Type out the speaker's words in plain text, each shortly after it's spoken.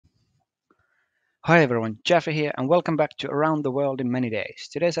Hi everyone, Jeffrey here, and welcome back to Around the World in Many Days.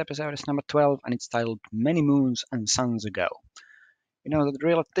 Today's episode is number 12, and it's titled Many Moons and Suns Ago. You know the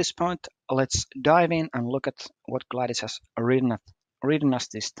drill at this point. Let's dive in and look at what Gladys has written us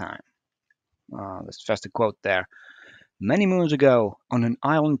this time. Let's first a quote there. Many moons ago, on an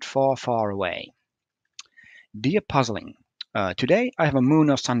island far, far away. Dear Puzzling, today I have a moon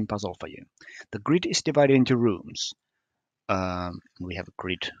or sun puzzle for you. The grid is divided into rooms. We have a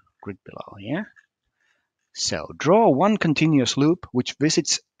grid below here. So draw one continuous loop which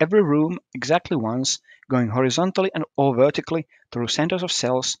visits every room exactly once, going horizontally or vertically through centers of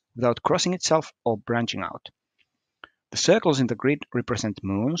cells without crossing itself or branching out. The circles in the grid represent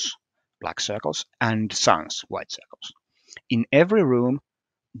moons, black circles, and suns, white circles. In every room,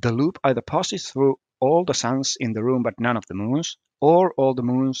 the loop either passes through all the suns in the room but none of the moons, or all the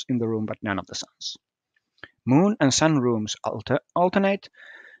moons in the room but none of the suns. Moon and sun rooms alternate,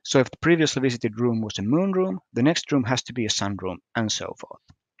 so if the previously visited room was a moon room, the next room has to be a sun room, and so forth.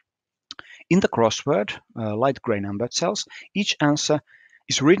 In the crossword, light gray numbered cells, each answer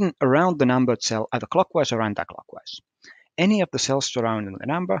is written around the numbered cell either clockwise or anti-clockwise. Any of the cells surrounding the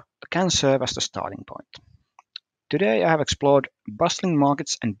number can serve as the starting point. Today I have explored bustling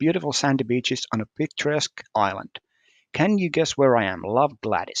markets and beautiful sandy beaches on a picturesque island. Can you guess where I am? Love,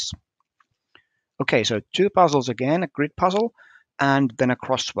 Gladys. Okay, so two puzzles again, a grid puzzle and then a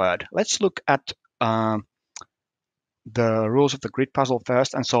crossword. Let's look at the rules of the grid puzzle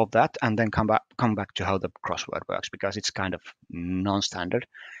first and solve that, and then come back to how the crossword works, because it's kind of non-standard.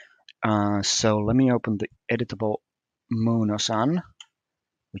 So let me open the editable moon or sun,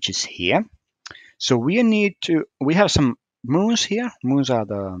 which is here. So we have some moons here. Moons are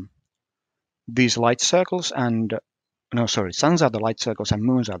these light circles, and no, sorry, suns are the light circles and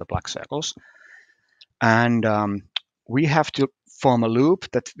moons are the black circles. And we have to form a loop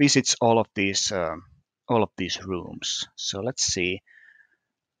that visits all of these rooms. So let's see.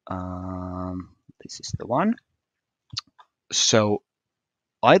 This is the one. So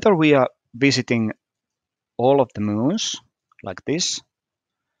either we are visiting all of the moons like this,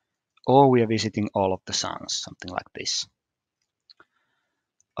 or we are visiting all of the suns, something like this.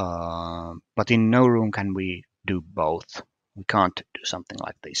 But in no room can we do both. We can't do something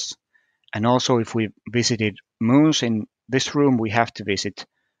like this. And also, if we visited moons in this room, we have to visit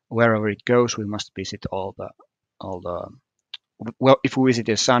wherever it goes. We must visit all the. Well, if we visit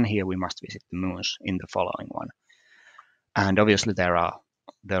the sun here, we must visit the moons in the following one. And obviously, there are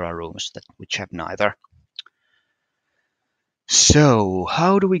rooms which have neither. So,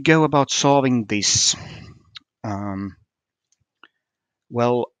 how do we go about solving this?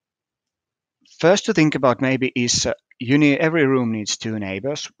 Well, first to think about maybe is every room needs two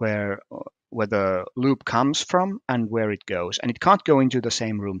neighbors where the loop comes from and where it goes, and it can't go into the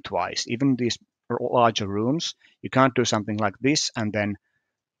same room twice. Even these larger rooms, you can't do something like this and then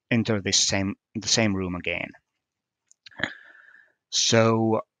enter the same room again.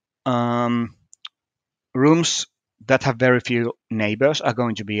 So rooms that have very few neighbors are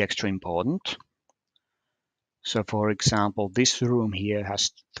going to be extra important. So for example, this room here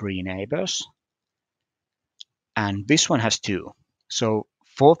has 3 neighbors, and this one has 2. So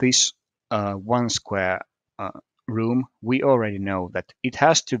for this 1 square room, we already know that it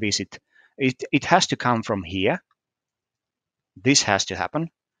has to visit, it has to come from here. This has to happen,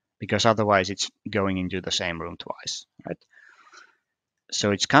 because otherwise it's going into the same room twice, right?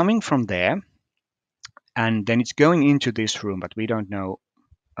 So it's coming from there, and then it's going into this room, but we don't know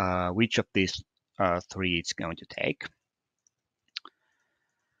which of these 3 it's going to take.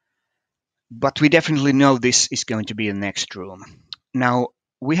 But we definitely know this is going to be the next room. Now,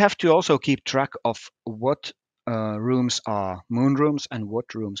 we have to also keep track of what rooms are moon rooms and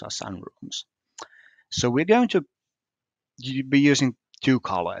what rooms are sun rooms. So we're going to be using 2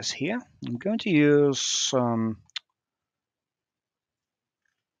 colors here. I'm going to use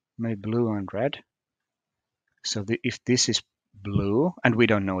maybe blue and red. So if this is blue, and we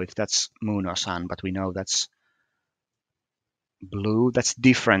don't know if that's moon or sun, but we know that's blue, that's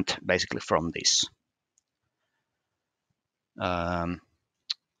different basically from this.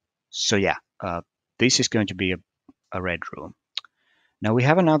 So yeah, this is going to be a red room. Now we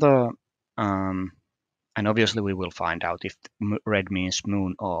have another, and obviously we will find out if red means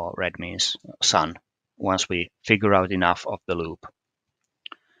moon or red means sun once we figure out enough of the loop.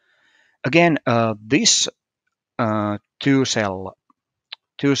 Again, this two-cell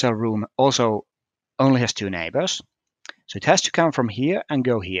room also only has 2 neighbors, so it has to come from here and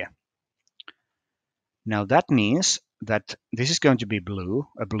go here. Now that means that this is going to be blue,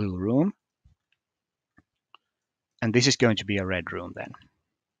 a blue room, and this is going to be a red room then.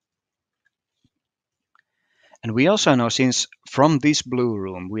 And we also know, since from this blue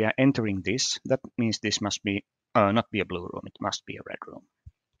room we are entering this, that means this must be not be a blue room, it must be a red room.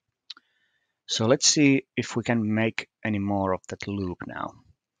 So let's see if we can make any more of that loop now.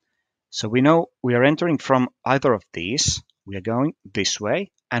 So we know we are entering from either of these, we are going this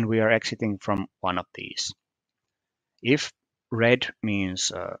way, and we are exiting from one of these. If red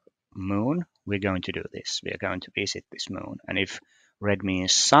means moon, we're going to do this. We are going to visit this moon. And if red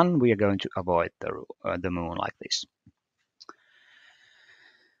means sun, we are going to avoid the moon like this.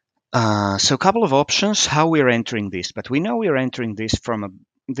 So a couple of options how we are entering this, but we know we are entering this from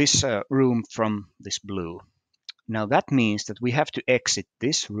this room from this blue. Now that means that we have to exit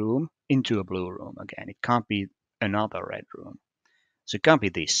this room into a blue room again. It can't be another red room. So it can't be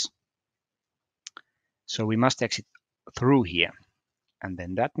this. So we must exit through here. And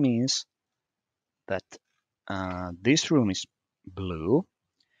then that means that this room is blue.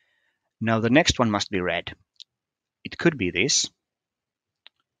 Now the next one must be red. It could be this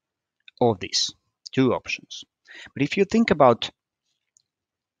or this. Two options. But if you think about,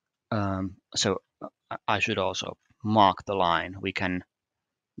 so I should also mark the line.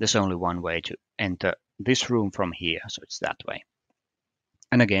 There's only one way to enter this room from here, so it's that way.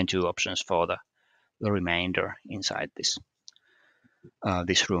 And again, two options for the remainder inside this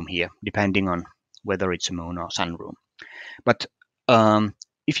room here, depending on whether it's a moon or sun room. But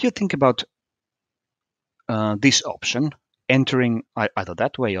if you think about this option, entering either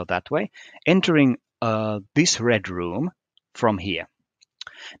that way or that way, entering this red room from here.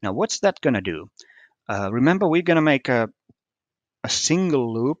 Now, what's that going to do? Remember, we're going to make a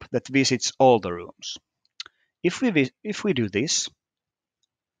single loop that visits all the rooms. If we do this,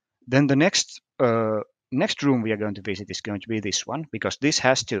 then the next room we are going to visit is going to be this one, because this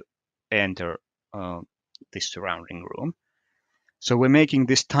has to enter this surrounding room. So we're making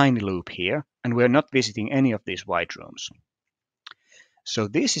this tiny loop here, and we're not visiting any of these white rooms. So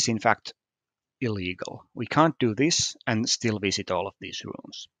this is in fact illegal. We can't do this and still visit all of these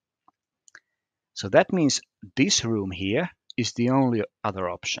rooms. So that means this room here is the only other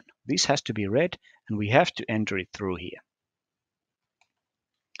option. This has to be red, and we have to enter it through here.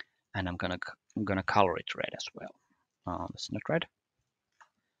 And I'm gonna color it red as well. It's not red.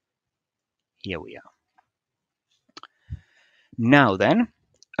 Here we are. Now then,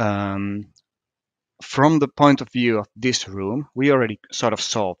 from the point of view of this room, we already sort of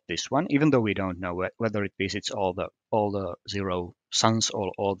solved this one, even though we don't know whether it visits all the 0 suns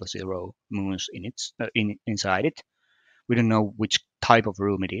or all the 0 moons inside it. We don't know which type of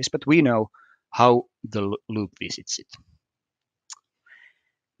room it is, but we know how the loop visits it.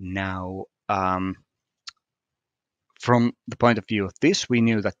 Now, from the point of view of this, we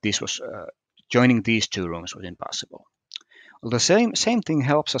knew that this was joining these two rooms was impossible. Well, the same thing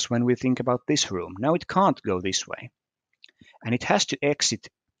helps us when we think about this room. Now it can't go this way, and it has to exit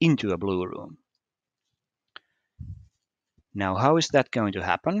into a blue room. Now, how is that going to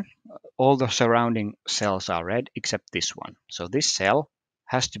happen? All the surrounding cells are red except this one. So this cell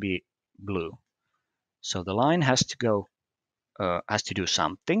has to be blue. So the line has to go, has to do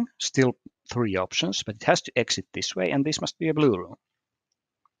something. Still 3 options, but it has to exit this way, and this must be a blue room.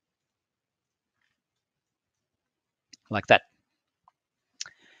 Like that.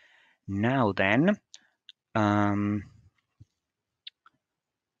 Now then,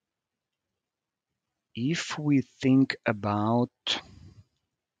 if we think about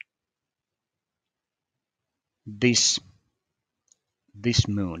this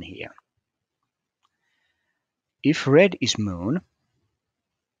moon here. If red is moon,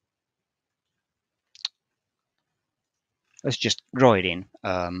 let's just draw it in.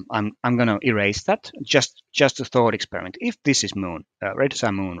 I'm going to erase that. Just a thought experiment. If this is moon, reds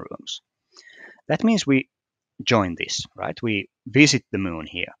are moon rooms. That means we join this, right? We visit the moon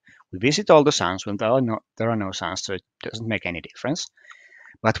here. We visit all the suns when there are no suns, so it doesn't make any difference.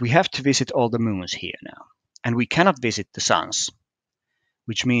 But we have to visit all the moons here now. And we cannot visit the suns,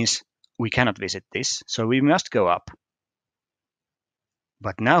 which means we cannot visit this. So we must go up.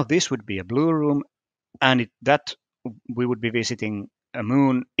 But now this would be a blue room, and that we would be visiting a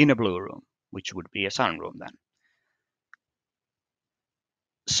moon in a blue room, which would be a sun room then.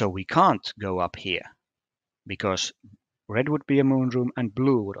 So we can't go up here, because red would be a moon room and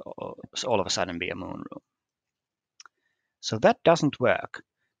blue would all of a sudden be a moon room. So that doesn't work.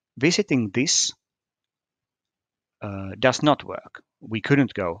 Visiting this does not work. We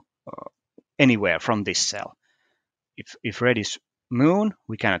couldn't go anywhere from this cell. If red is moon,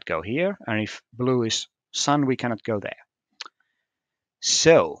 we cannot go here, and if blue is sun, we cannot go there.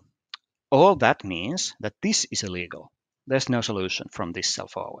 So all that means that this is illegal. There's no solution from this cell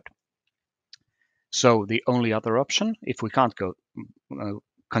forward. So the only other option, if we can't go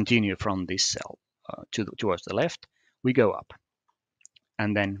continue from this cell towards the left, we go up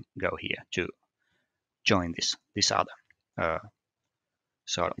and then go here to join this other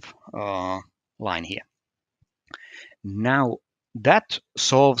sort of line here. Now that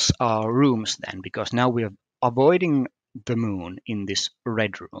solves our rooms then, because now we're avoiding the moon in this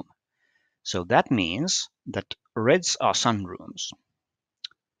red room. So that means that reds are sun rooms.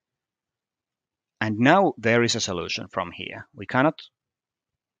 And now there is a solution from here. We cannot,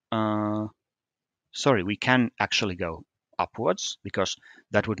 we can actually go upwards, because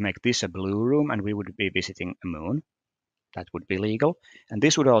that would make this a blue room and we would be visiting a moon. That would be legal. And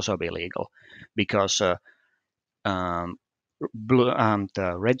this would also be legal, because the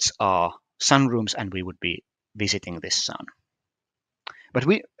reds are sun rooms and we would be visiting this sun. But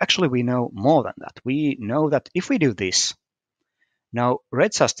we know more than that. We know that if we do this, now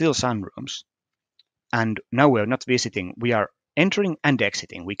reds are still sun rooms, and now we're not visiting, we are entering and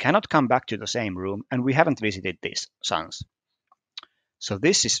exiting. We cannot come back to the same room, and we haven't visited these suns. So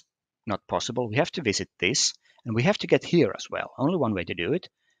this is not possible. We have to visit this, and we have to get here as well. Only one way to do it.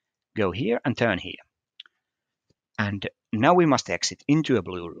 Go here and turn here. And now we must exit into a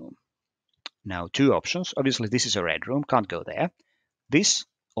blue room. Now two options. Obviously this is a red room, can't go there. This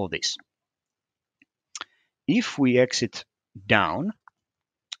or this. If we exit down,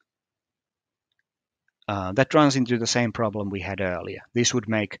 that runs into the same problem we had earlier. This would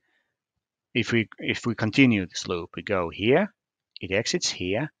make, if we continue this loop, we go here, it exits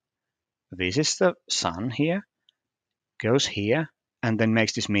here, visits the sun here, goes here, and then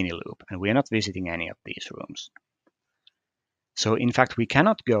makes this mini loop. And we are not visiting any of these rooms. So in fact, we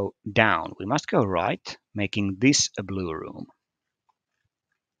cannot go down. We must go right, making this a blue room.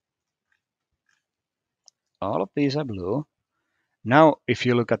 All of these are blue. Now, if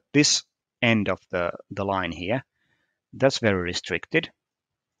you look at this end of the line here, that's very restricted.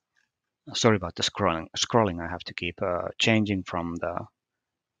 Sorry about the scrolling. I have to keep changing from the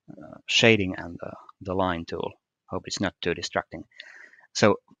shading and the line tool. Hope it's not too distracting.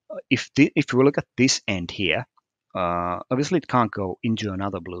 So if we look at this end here, obviously it can't go into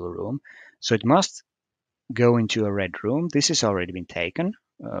another blue room, so it must go into a red room. This has already been taken.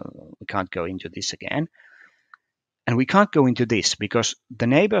 We can't go into this again. And we can't go into this, because the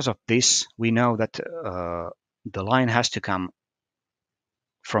neighbors of this, we know that the line has to come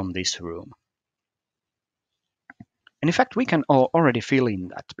from this room. And in fact, we can already fill in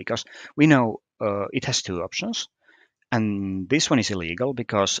that, because we know it has two options. And this one is illegal,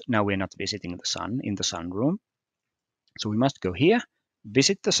 because now we're not visiting the sun in the sun room. So we must go here,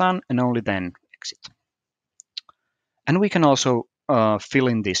 visit the sun, and only then exit. And we can also fill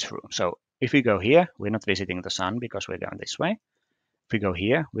in this room. So if we go here, we're not visiting the sun because we're going this way. If we go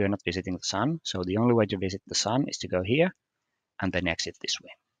here, we are not visiting the sun. So the only way to visit the sun is to go here and then exit this way.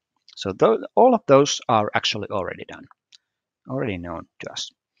 So all of those are actually already done, already known to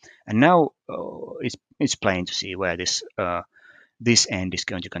us. And now it's plain to see where this end is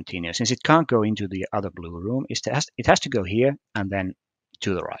going to continue. Since it can't go into the other blue room, it has to go here and then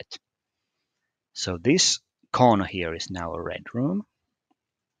to the right. So this corner here is now a red room.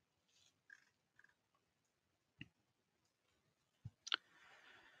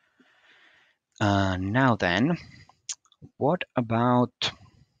 Now then, what about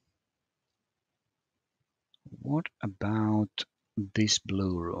this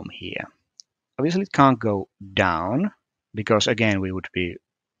blue room here? Obviously it can't go down, because again we would be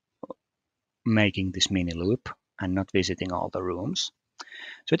making this mini loop and not visiting all the rooms.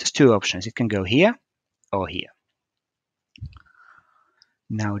 So it has two options. It can go here or here.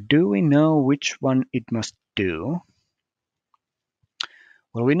 Now, do we know which one it must do?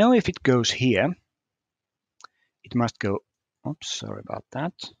 Well, we know if it goes here, it must go, oops, sorry about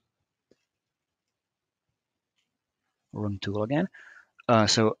that. Wrong tool again.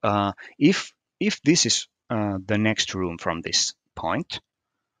 So if this is the next room from this point,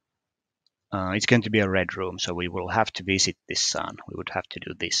 it's going to be a red room, so we will have to visit this sun. We would have to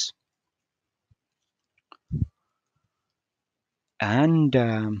do this. And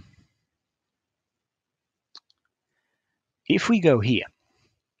if we go here,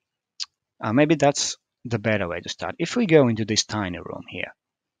 maybe that's the better way to start. If we go into this tiny room here,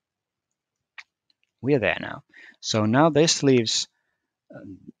 we are there now. So now this leaves,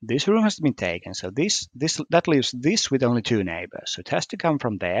 this room has been taken. So that leaves this with only two neighbors. So it has to come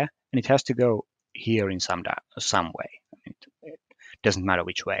from there, and it has to go here in some way. It doesn't matter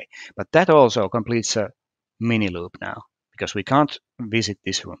which way. But that also completes a mini loop now, because we can't visit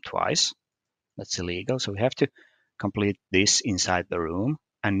this room twice. That's illegal. So we have to complete this inside the room.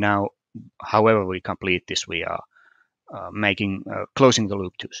 And now however we complete this, we are closing the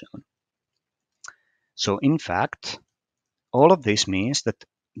loop too soon. So in fact, all of this means that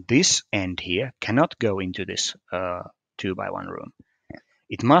this end here cannot go into this 2x1 room.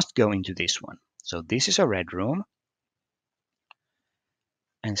 It must go into this one. So this is a red room.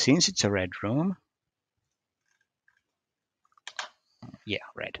 And since it's a red room, yeah,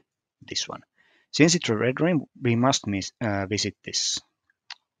 red, this one. Since it's a red room, we must visit this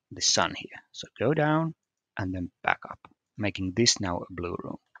sun here. So go down and then back up, making this now a blue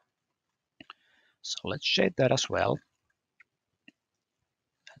room. So let's shade that as well.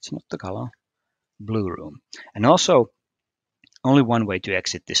 That's not the color. Blue room. And also only one way to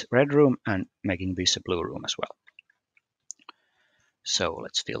exit this red room and making this a blue room as well. So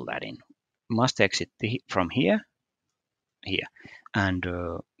let's fill that in. Must exit from here, and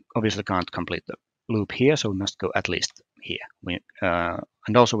obviously can't complete the loop here, so we must go at least here.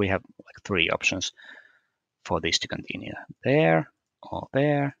 And also we have like 3 options for this to continue: there, or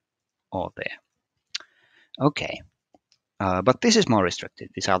there, or there. Okay, but this is more restricted,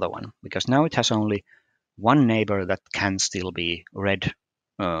 this other one, because now it has only one neighbor that can still be red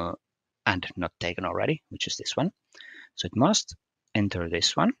and not taken already, which is this one. So it must enter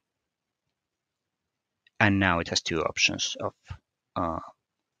this one. And now it has 2 options of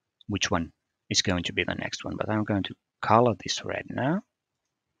which one is going to be the next one. But I'm going to color this red now.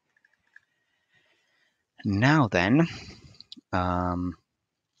 Now then,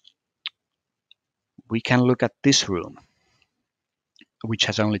 we can look at this room, which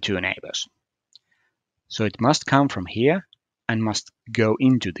has only 2 neighbors. So it must come from here and must go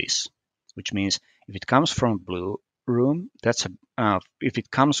into this, which means if it comes from blue room, that's if it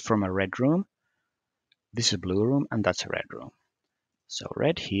comes from a red room, this is a blue room and that's a red room. So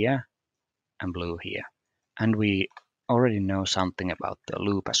red here and blue here. And we already know something about the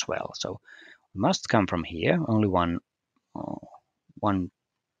loop as well. So we must come from here, only one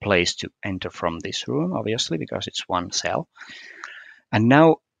place to enter from this room, obviously, because it's one cell. And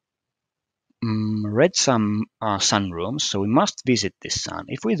now red sun rooms, so we must visit this sun.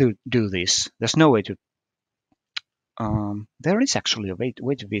 If we do this, there's no way to there is actually a way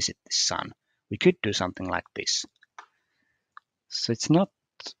to visit this sun. We could do something like this. So it's not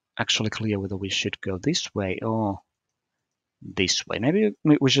actually clear whether we should go this way or this way. Maybe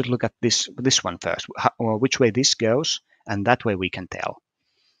we should look at this one first, or which way this goes, and that way we can tell.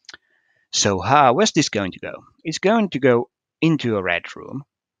 So where's this going to go? It's going to go into a red room.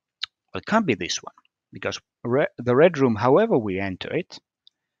 Well, it can't be this one, because the red room, however we enter it,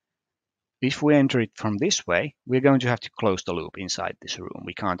 if we enter it from this way, we're going to have to close the loop inside this room.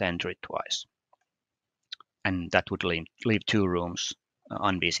 We can't enter it twice. And that would leave 2 rooms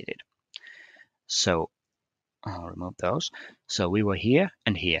unvisited. So I'll remove those. So we were here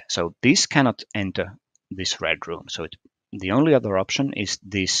and here. So this cannot enter this red room. So the only other option is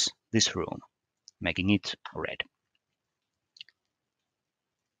this room, making it red.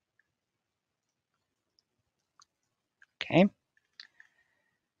 Okay.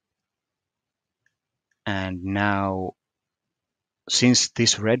 And now, since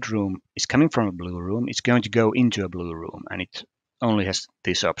this red room is coming from a blue room, it's going to go into a blue room, and it only has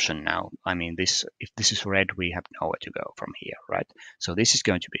this option now. I mean, if this is red, we have nowhere to go from here, right? So this is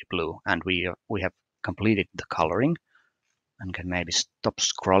going to be blue, and we have completed the coloring and can maybe stop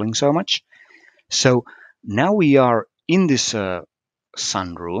scrolling so much. So now we are in this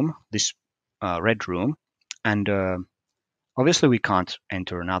sun room, this red room, and obviously we can't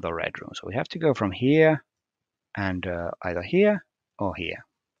enter another red room. So we have to go from here and either here or here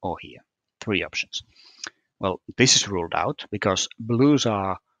or here. 3 options. Well, this is ruled out because blues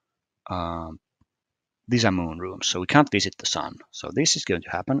are these are moon rooms, so we can't visit the sun. So this is going to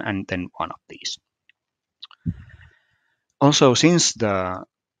happen, and then one of these. Also, since the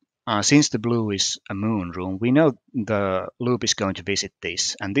blue is a moon room, we know the loop is going to visit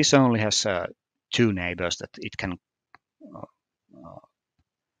this, and this only has 2 neighbors that it can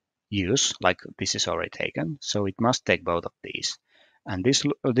use, like this is already taken, so it must take both of these. And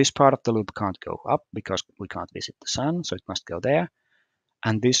this part of the loop can't go up because we can't visit the sun, so it must go there.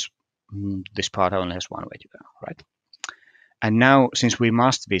 And this part only has one way to go, right? And now, since we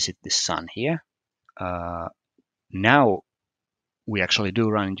must visit the sun here, now we actually do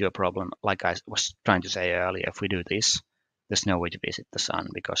run into a problem. Like I was trying to say earlier, if we do this, there's no way to visit the sun,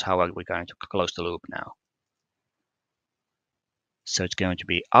 because how are we going to close the loop now? So it's going to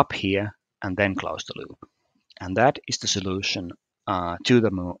be up here and then close the loop. And that is the solution to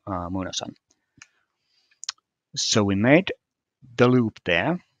the Moon sun. So we made the loop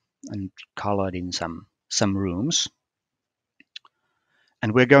there and colored in some rooms.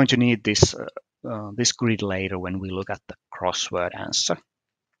 And we're going to need this this grid later when we look at the crossword answer.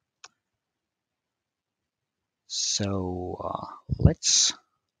 So let's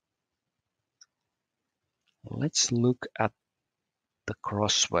look at the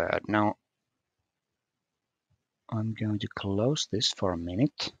crossword. Now I'm going to close this for a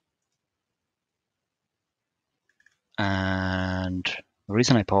minute. And the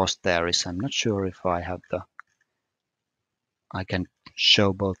reason I paused there is I'm not sure if I can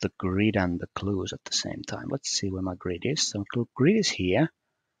show both the grid and the clues at the same time. Let's see where my grid is. So grid is here.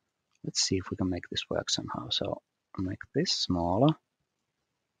 Let's see if we can make this work somehow. So I'll make this smaller.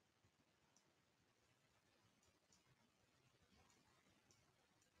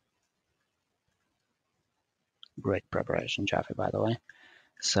 Great preparation, Jaffe, by the way.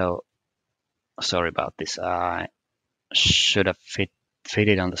 So sorry about this. I should have fit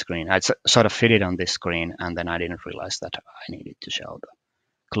it on the screen. I sort of fit it on this screen, and then I didn't realize that I needed to show the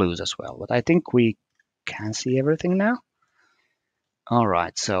clues as well. But I think we can see everything now. All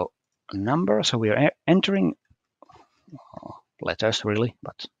right, so number. So we are entering letters really,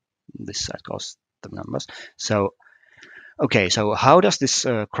 but this side calls them numbers. So okay, so how does this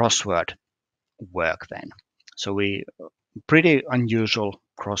crossword work then? So we pretty unusual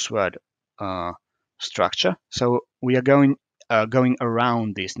crossword structure. So we are going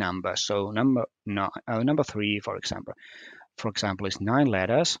around these numbers. So number 3, for example, is 9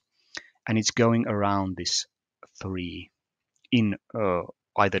 letters, and it's going around this 3 in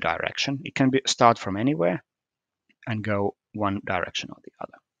either direction. It can start from anywhere and go one direction or the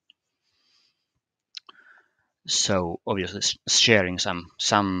other. So obviously sharing some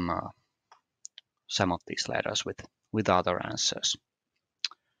of these letters with other answers.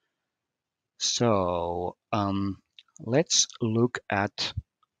 So let's look at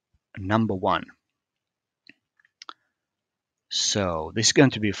number 1. So this is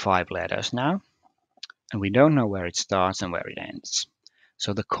going to be 5 letters now, and we don't know where it starts and where it ends.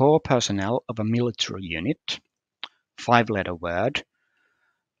 So the core personnel of a military unit, 5-letter word,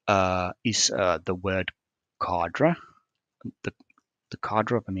 is the word cadre. The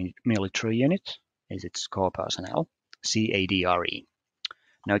cadre of a military unit is its core personnel, CADRE.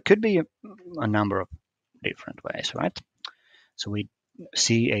 Now it could be a number of different ways, right? So we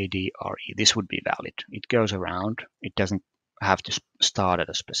CADRE, this would be valid. It goes around. It doesn't have to start at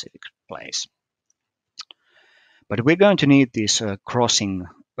a specific place. But we're going to need these crossing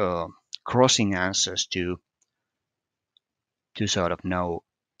answers to sort of know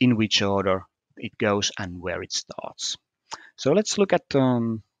in which order it goes and where it starts. So let's look at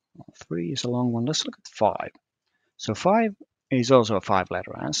 3 is a long one. Let's look at 5. So 5 is also a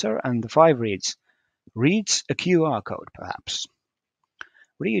 5-letter answer, and the 5 reads a QR code, perhaps.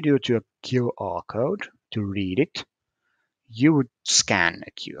 What do you do to a QR code to read it? You would scan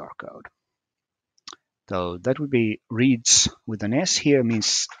a QR code. So that would be reads with an S here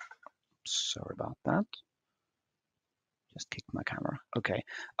means, sorry about that. Just kicked my camera. Okay.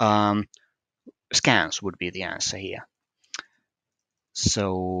 Scans would be the answer here.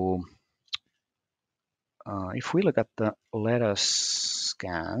 So if we look at the letter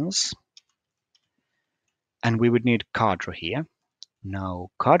scans, and we would need cadre here. Now,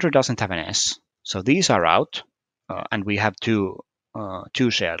 cadre doesn't have an S, so these are out, and we have two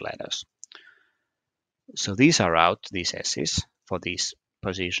shared letters. So these are out, these S's, for these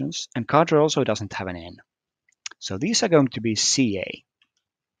positions, and cadre also doesn't have an N. So these are going to be CA.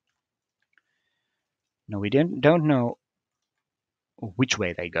 Now, we don't know which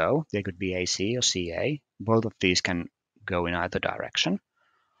way they go. They could be AC or CA. Both of these can go in either direction.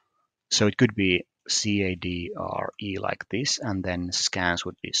 So it could be CADRE like this, and then scans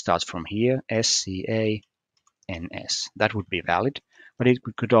would be starts from here, SCA, NS. That would be valid, but it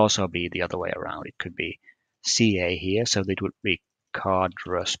could also be the other way around. It could be CA here, so it would be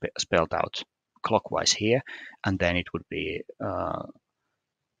cadre spelled out clockwise here, and then it would be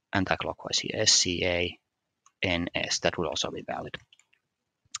anti-clockwise here, SCA, NS. That would also be valid.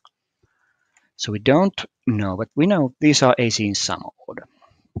 So we don't know, but we know these are AC in some order.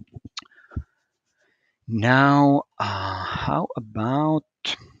 Now, how about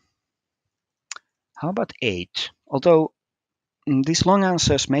 8? Although these long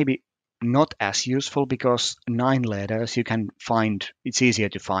answers may be not as useful because 9 letters you can find. It's easier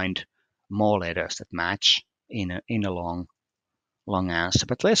to find more letters that match in a long answer.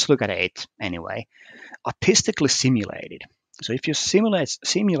 But let's look at 8 anyway. Artistically simulated. So if you simulate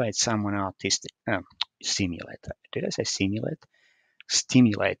someone simulate. Did I say simulate?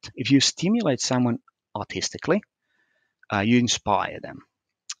 Stimulate. If you stimulate someone artistically, you inspire them.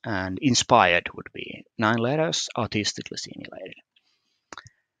 And inspired would be 9 letters, artistically simulated.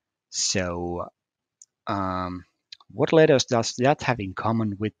 So what letters does that have in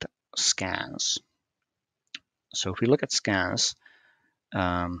common with scans? So if we look at scans,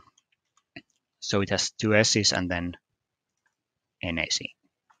 so it has two S's and then NAC.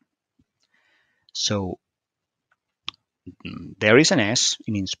 So there is an S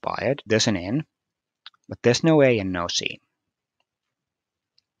in inspired, there's an N, but there's no A and no C.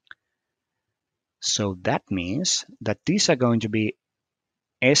 So that means that these are going to be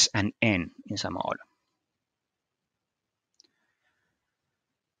S and N in some order.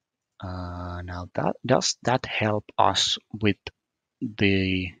 Now does that help us with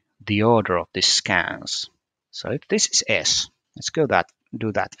the order of the scans? So if this is S, let's do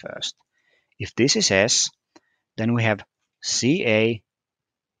that first. If this is S, then we have CA.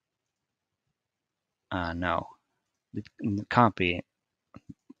 No, it can't be.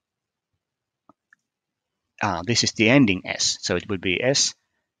 This is the ending S, so it would be S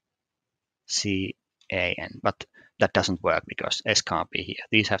C A N, but that doesn't work because S can't be here.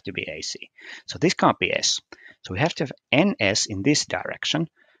 These have to be AC. So this can't be S. So we have to have NS in this direction.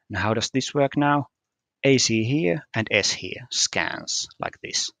 Now how does this work now? AC here and S here, scans like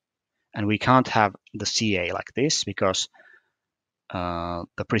this. And we can't have the CA like this because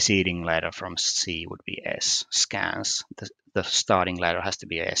the preceding letter from C would be S, scans. The starting letter has to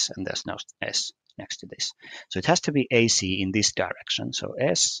be S and there's no S next to this. So it has to be AC in this direction. So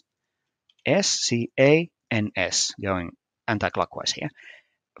S, S, C, A, N, S going anti-clockwise here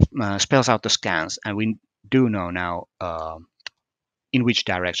spells out the scans, and we do know now in which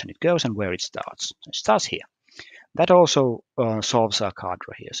direction it goes and where it starts. So it starts here. That also solves our card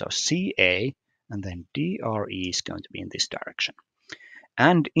draw here. So CA and then DRE is going to be in this direction.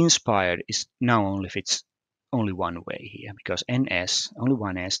 And inspired is now only fits only one way here because NS, only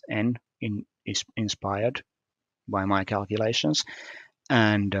one S, N is inspired by my calculations,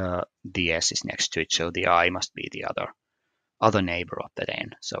 and the S is next to it, so the I must be the other neighbor of that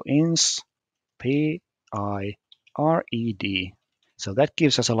N. So ins P I R E D. So that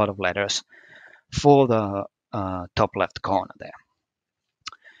gives us a lot of letters for the top left corner there.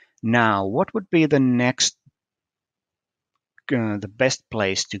 Now, what would be the next, the best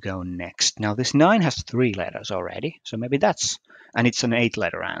place to go next? Now, this 9 has 3 letters already, so maybe that's, and it's an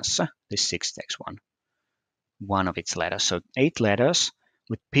 8-letter answer. This 6 takes one of its letters. So 8 letters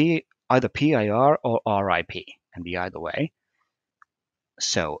with P, either PIR or RIP, can be either way.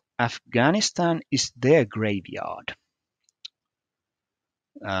 So Afghanistan is their graveyard.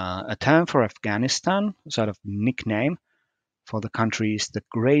 A term for Afghanistan, sort of nickname for the country, is the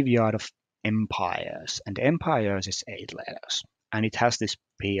graveyard of empires, and empires is 8 letters, and it has this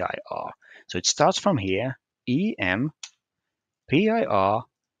PIR. So it starts from here, EM, PIR,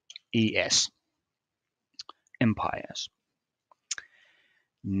 ES, empires.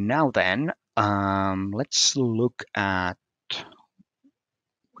 Now then, let's look at,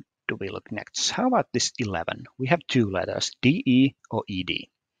 what do we look next? How about this 11? We have 2 letters, DE or ED,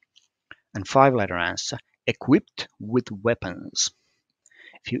 and 5-letter answer, equipped with weapons.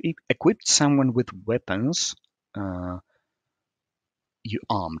 If you equipped someone with weapons, you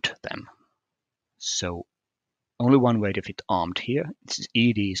armed them. So only one way to fit armed here. This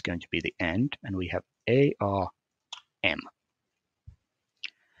ED is going to be the end, and we have ARM.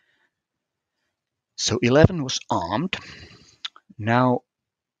 So 11 was armed. Now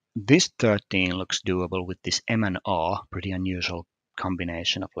this 13 looks doable with this M and R, pretty unusual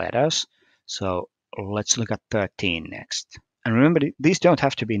combination of letters. So let's look at 13 next. And remember, these don't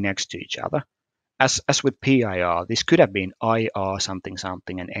have to be next to each other. As with PIR, this could have been IR something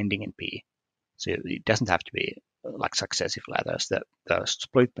something and ending in P. So it doesn't have to be like successive letters. The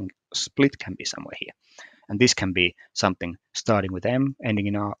split can be somewhere here. And this can be something starting with M, ending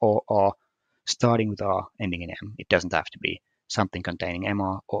in R, or starting with R, ending in M. It doesn't have to be something containing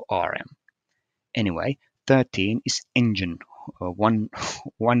MR or RM. Anyway, 13 is engine. One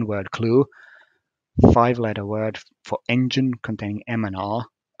word clue, 5-letter word for engine containing M and R.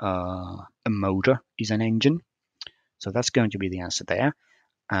 A motor is an engine. So that's going to be the answer there.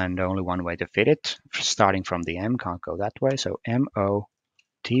 And only one way to fit it, starting from the M, can't go that way. So MOTOR.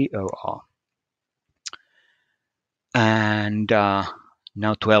 And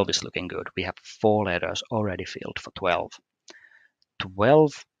now 12 is looking good. We have 4 letters already filled for 12.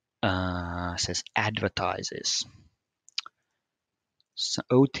 12 says advertises. So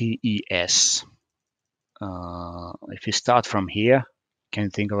OTES. If you start from here, can you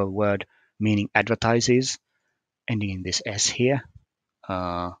think of a word meaning advertises, ending in this S here?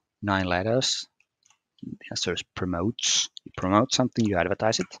 9 letters. The answer is promotes. You promote something, you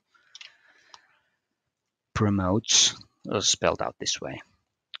advertise it. Promotes, spelled out this way.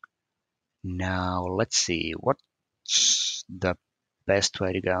 Now let's see what's the best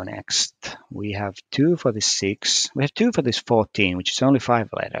way to go next. We have 2 for this 6. We have 2 for this 14, which is only 5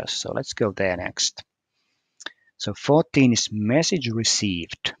 letters. So let's go there next. So 14 is message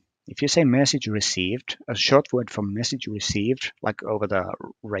received. If you say message received, a short word for message received, like over the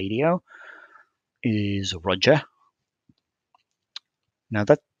radio, is Roger. Now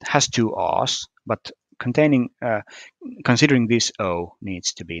that has 2 R's, but considering this O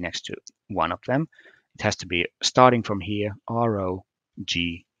needs to be next to one of them, it has to be starting from here,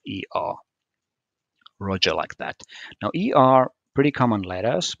 R-O-G-E-R. Roger, like that. Now ER, pretty common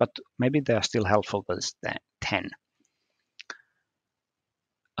letters, but maybe they're still helpful for this 10.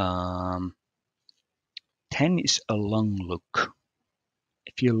 10 is a long look.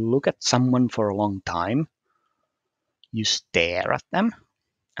 If you look at someone for a long time, you stare at them,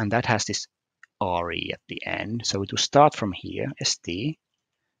 and that has this RE at the end. So it will start from here, ST,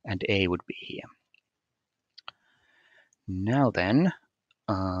 and A would be here. Now then,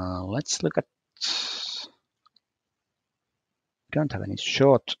 let's look at, we don't have any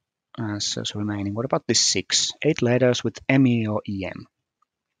short answers remaining. What about this 6? 8 letters with ME or EM.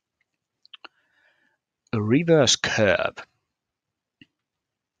 A reverse curve.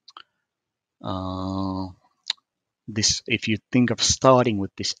 This, if you think of starting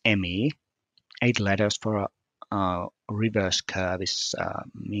with this ME, 8 letters for a reverse curve is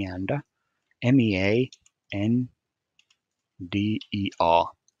meander, MEANDER.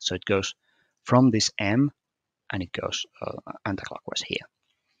 So it goes from this M and it goes anti-clockwise here.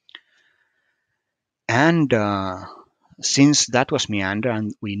 And since that was meander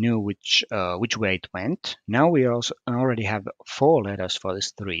and we knew which way it went, now we also already have 4 letters for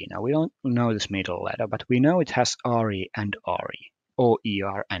this 3. Now we don't know this middle letter, but we know it has RE and RE, or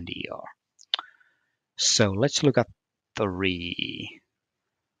ER and ER. So let's look at 3.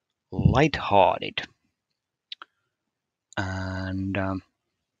 Light-hearted. And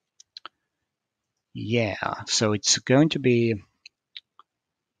yeah, so it's going to be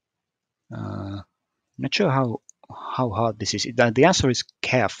not sure how hard this is. The answer is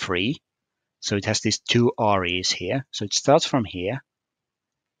carefree. So it has these 2 REs here. So it starts from here.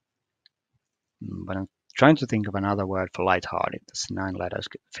 But I'm trying to think of another word for light-hearted. There's 9 letters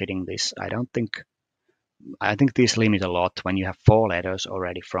fitting this. I think these limit a lot when you have 4 letters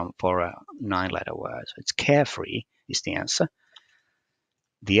already for a 9-letter word. So it's carefree is the answer.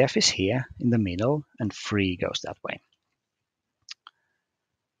 The F is here in the middle, and free goes that way.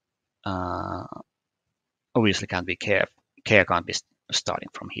 Obviously can't be care. Care can't be starting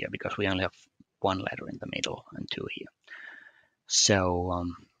from here because we only have 1 letter in the middle and 2 here. So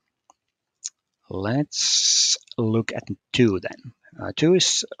let's look at 2 then. 2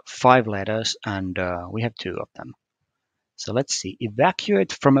 is 5 letters and we have 2 of them. So let's see.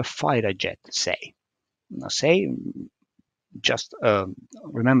 Evacuate from a fighter jet, say. Now say, just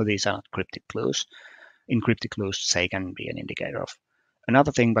remember these are not cryptic clues. In cryptic clues, say can be an indicator of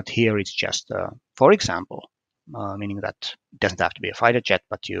another thing, but here it's just, for example, meaning that it doesn't have to be a fighter jet,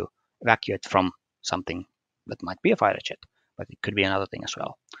 but you evacuate from something that might be a fighter jet, but it could be another thing as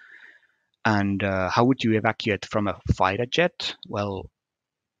well. And how would you evacuate from a fighter jet? Well,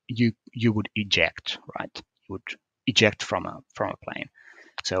 you would eject, right? You would eject from a plane.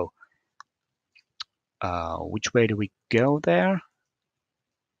 So which way do we go there?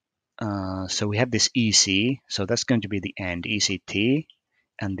 So we have this EC, so that's going to be the end, ECT,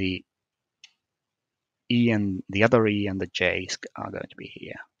 and the E and the other E and the J are going to be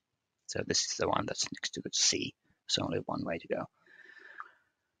here. So this is the one that's next to the C. There's only one way to go.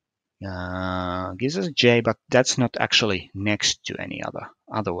 Gives us a J, but that's not actually next to any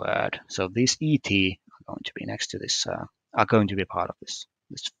other word. So these ET are going to be next to this, are going to be part of this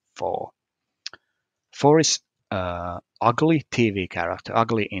 4. 4 is ugly TV character,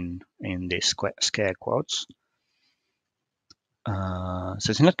 ugly in these scare quotes. So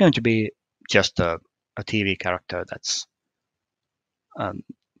it's not going to be just a TV character that's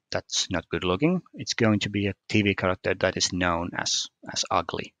not good looking. It's going to be a TV character that is known as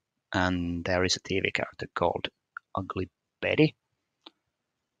ugly. And there is a TV character called Ugly Betty,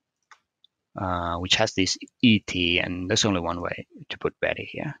 which has this ET, and there's only one way to put Betty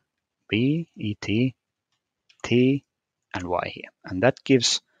here. B, ET, T, and Y here. And that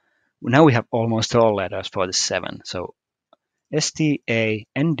gives, now we have almost all letters for the 7. So S, T, A,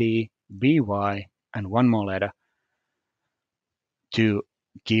 N, D, B, Y, and one more letter to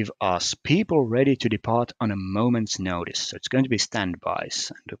give us people ready to depart on a moment's notice. So it's going to be standbys.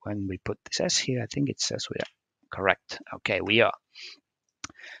 And when we put this S here, I think it says we are correct. Okay, we are.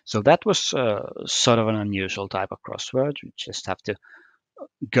 So that was sort of an unusual type of crossword. We just have to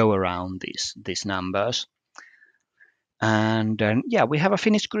go around these numbers. And then, yeah, we have a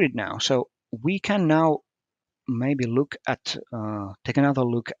finished grid now. So we can now maybe look at, take another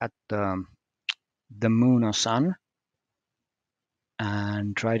look at the moon or sun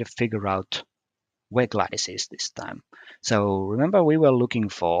and try to figure out where Gladys is this time. So remember we were looking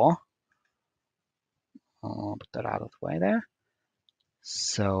for, put that out of the way there.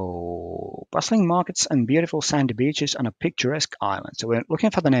 So bustling markets and beautiful sandy beaches on a picturesque island. So we're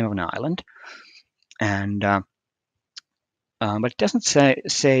looking for the name of an island, and but it doesn't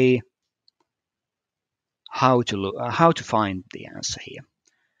say how to look, how to find the answer here.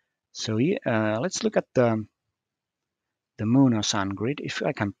 So let's look at the moon or sun grid. If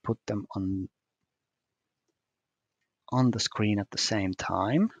I can put them on the screen at the same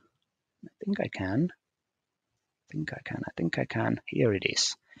time. I think I can. I think I can. Here it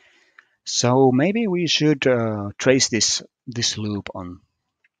is. So maybe we should trace this loop on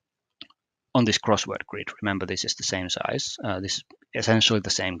this crossword grid. Remember, this is the same size. This is essentially the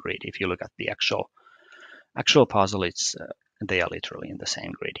same grid. If you look at the actual puzzle, it's they are literally in the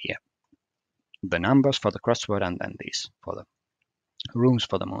same grid here. The numbers for the crossword and then these for the rooms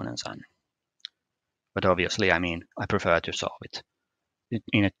for the moon and sun. But obviously, I mean, I prefer to solve it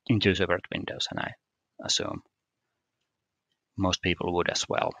in two separate windows, and I assume most people would as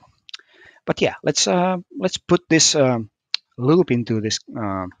well. But yeah, let's put this loop into this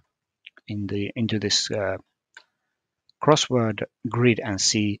into this crossword grid and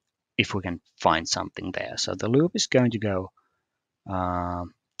see if we can find something there. So the loop is going to go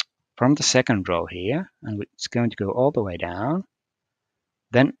from the second row here, and it's going to go all the way down,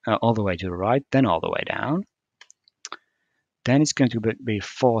 then all the way to the right, then all the way down. Then it's going to be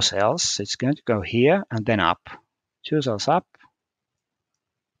 4 cells. It's going to go here and then up, 2 cells up,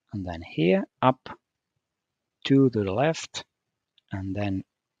 and then here, up, 2 to the left, and then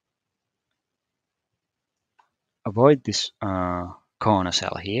avoid this corner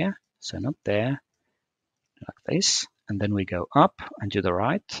cell here, so not there, like this, and then we go up and to the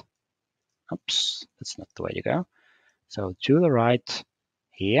right. Oops, that's not the way to go. So to the right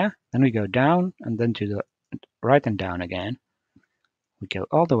here, then we go down, and then to the right and down again. We go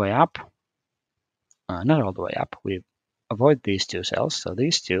all the way up, not all the way up, we avoid these 2 cells, so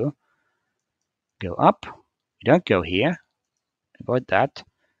these 2 go up, we don't go here, avoid that,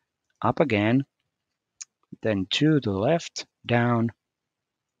 up again, then to the left, down,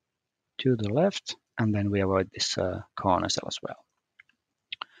 to the left, and then we avoid this corner cell as well.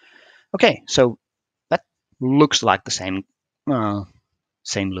 Okay, so that looks like the same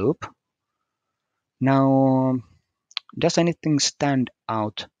loop. Now, does anything stand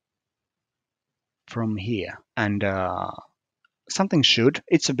out from here? And something should.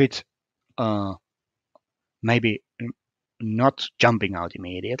 It's a bit maybe not jumping out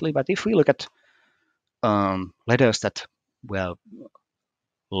immediately, but if we look at letters that were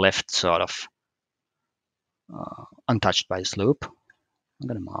left sort of untouched by this loop, I'm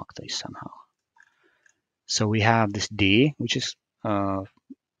going to mark this somehow. So we have this D, which is that's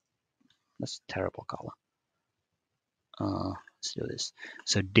a terrible color. Let's do this.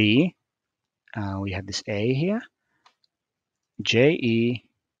 So D, we have this A here, J, E,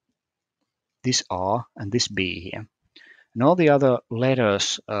 this R, and this B here. And all the other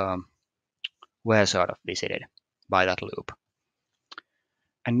letters were sort of visited by that loop.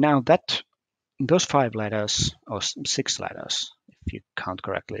 And now that those 5 letters, or 6 letters, if you count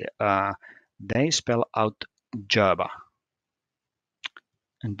correctly, they spell out Jerba.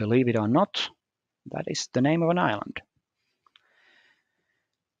 And believe it or not, that is the name of an island.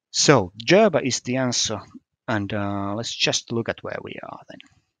 So Jerba is the answer, and let's just look at where we are then.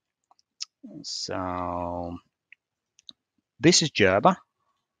 So this is Jerba.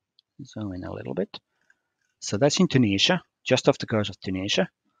 Zoom in a little bit. So that's in Tunisia, just off the coast of Tunisia.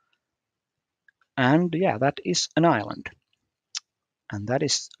 And yeah, that is an island. And that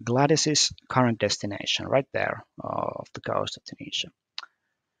is Gladys's current destination, right there off the coast of Tunisia.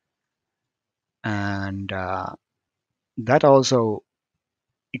 And that also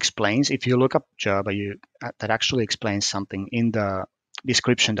explains, if you look up Jerba, that actually explains something in the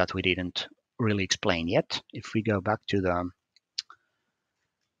description that we didn't really explain yet. If we go back to the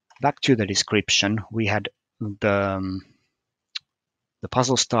description, we had the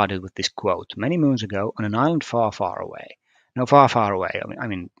puzzle started with this quote: "Many moons ago, on an island far, far away." Now, far, far away. I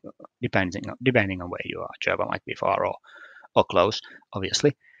mean, depending on where you are, Jerba might be far or close,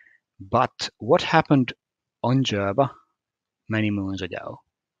 obviously. But what happened on Jerba many moons ago?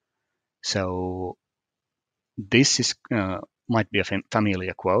 So this is might be a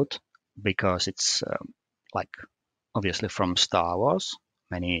familiar quote because it's like obviously from Star Wars.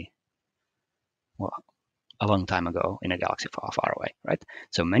 many, well, a long time ago in a galaxy far, far away, right?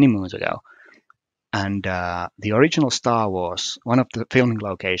 So many moons ago. And the original Star Wars, one of the filming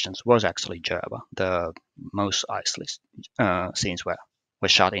locations was actually Jerba. The most Eisley scenes were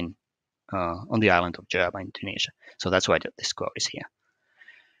shot in on the island of Jerba in Tunisia. So that's why this quote is here.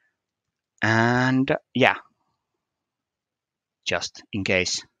 And yeah, just in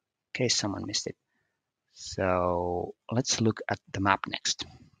case someone missed it. So let's look at the map next.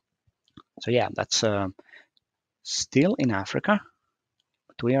 So yeah, that's still in Africa,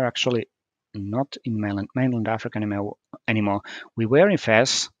 but we are actually not in mainland Africa anymore. We were in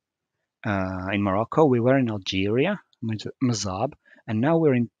Fez, in Morocco. We were in Algeria, Mazab, and now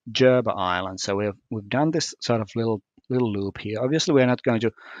we're in Jerba Island. So we've done this sort of little loop here. Obviously, we're not going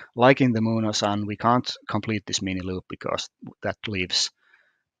to, like in the moon or sun, we can't complete this mini loop because that leaves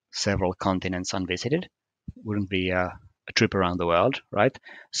several continents unvisited. Wouldn't be a trip around the world, right?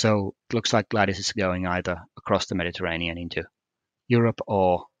 So it looks like Gladys is going either across the Mediterranean into Europe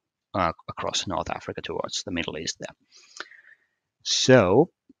or across North Africa towards the Middle East there. So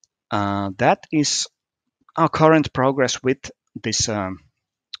that is our current progress with this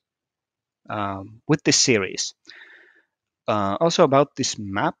series. Also about this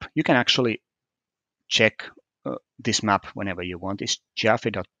map, you can actually check this map whenever you want. It's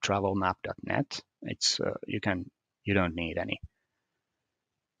jaffe.travelmap.net. It's you don't need any.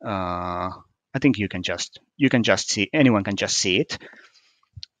 I think you can just see, anyone can just see it.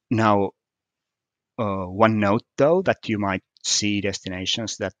 Now, one note though, that you might see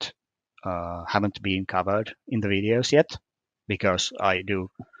destinations that haven't been covered in the videos yet, because I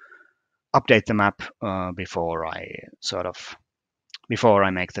do update the map before I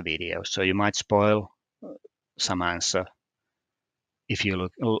make the video. So you might spoil some answer if you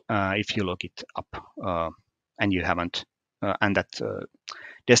look it up and you haven't and that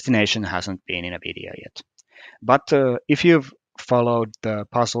destination hasn't been in a video yet. But if you've followed the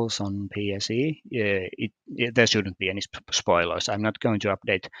puzzles on PSE, there shouldn't be any spoilers. I'm not going to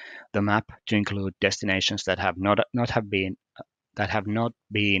update the map to include destinations that have not been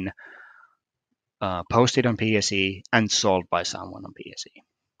posted on PSE and solved by someone on PSE.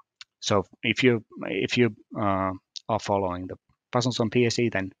 So if you are following the puzzles on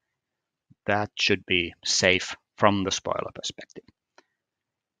PSE, then that should be safe from the spoiler perspective.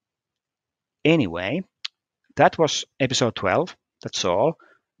 Anyway, that was episode 12. That's all.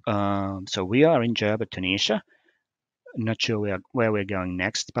 So we are in Jerba, Tunisia. Not sure where we're going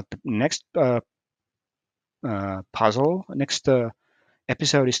next, but the next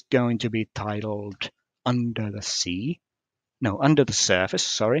episode is going to be titled Under the Surface,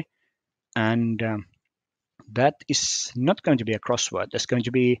 sorry. And that is not going to be a crossword. There's going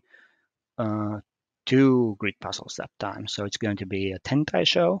to be 2 grid puzzles that time. So it's going to be a Tentai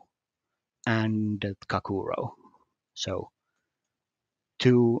show and Kakuro. So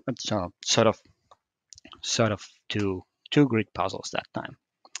sort of two grid puzzles that time.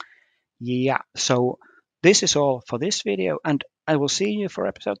 Yeah, so this is all for this video, and I will see you for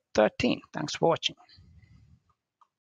episode 13. Thanks for watching.